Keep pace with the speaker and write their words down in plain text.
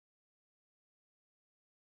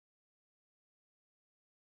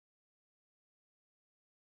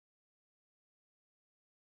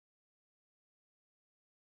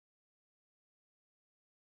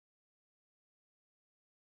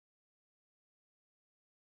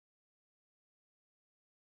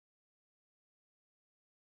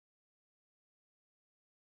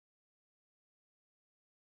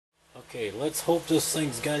Okay, let's hope this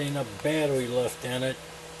thing's got enough battery left in it.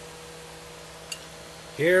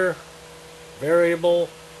 Here, variable,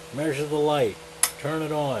 measure the light. Turn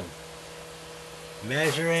it on.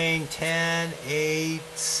 Measuring 10, 8,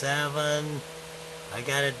 7. I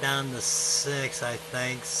got it down to 6, I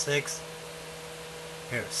think. 6.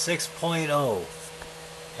 Here, 6.0.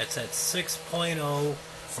 It's at 6.0. We're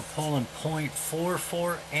pulling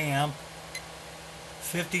 0.44 amp,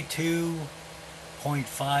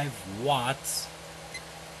 52.5 watts,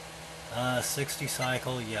 60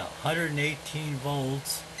 cycle, yeah, 118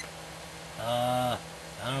 volts. I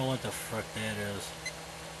don't know what the frick that is.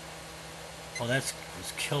 Well, that's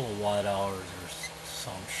kilowatt hours or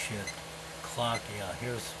some shit. Clock, yeah,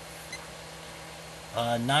 here's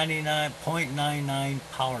 99.99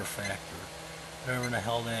 power factor, whatever the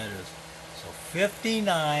hell that is. So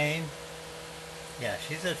 59, yeah,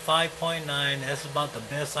 she's at 5.9. That's about the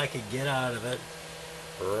best I could get out of it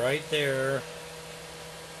right there.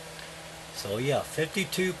 So yeah,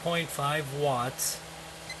 52.5 watts,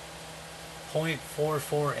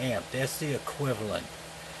 0.44 amp. That's the equivalent.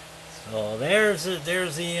 So there's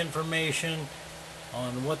the information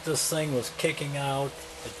on what this thing was kicking out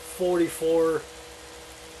at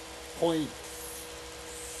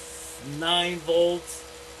 44.9 volts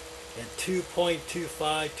at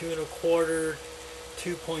 2.25, 2.25,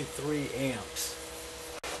 2.3 amps.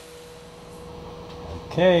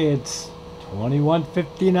 Okay, it's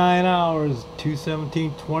 21:59 hours,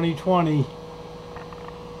 2/17/2020.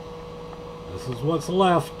 This is what's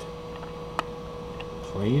left.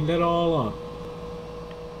 Cleaned it all up.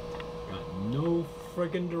 Got no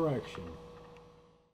friggin' direction.